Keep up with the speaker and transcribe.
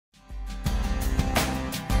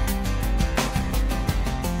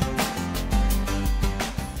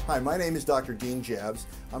Hi, my name is Dr. Dean Jabs.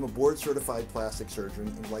 I'm a board-certified plastic surgeon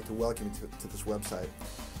and would like to welcome you to this website.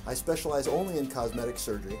 I specialize only in cosmetic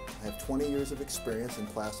surgery. I have 20 years of experience in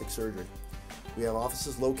plastic surgery. We have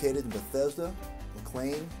offices located in Bethesda,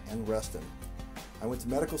 McLean, and Reston. I went to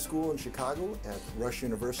medical school in Chicago at Rush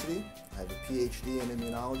University. I have a PhD in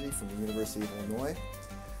immunology from the University of Illinois.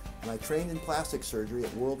 And I trained in plastic surgery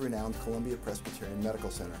at world-renowned Columbia Presbyterian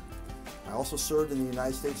Medical Center. I also served in the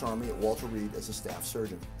United States Army at Walter Reed as a staff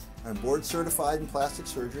surgeon. I'm board certified in plastic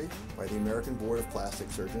surgery by the American Board of Plastic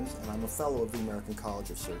Surgeons, and I'm a fellow of the American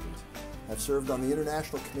College of Surgeons. I've served on the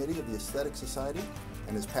International Committee of the Aesthetic Society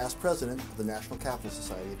and as past president of the National Capital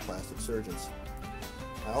Society of Plastic Surgeons.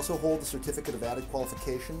 I also hold the Certificate of Added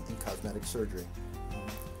Qualification in Cosmetic Surgery.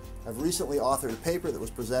 I've recently authored a paper that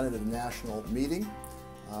was presented at a national meeting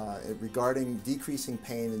regarding decreasing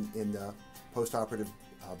pain in postoperative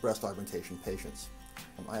breast augmentation patients.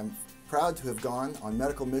 I am proud to have gone on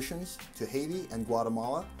medical missions to Haiti and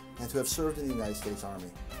Guatemala and to have served in the United States Army.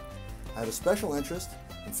 I have a special interest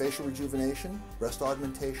in facial rejuvenation, breast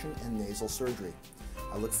augmentation, and nasal surgery.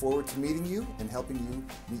 I look forward to meeting you and helping you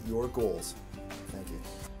meet your goals. Thank you.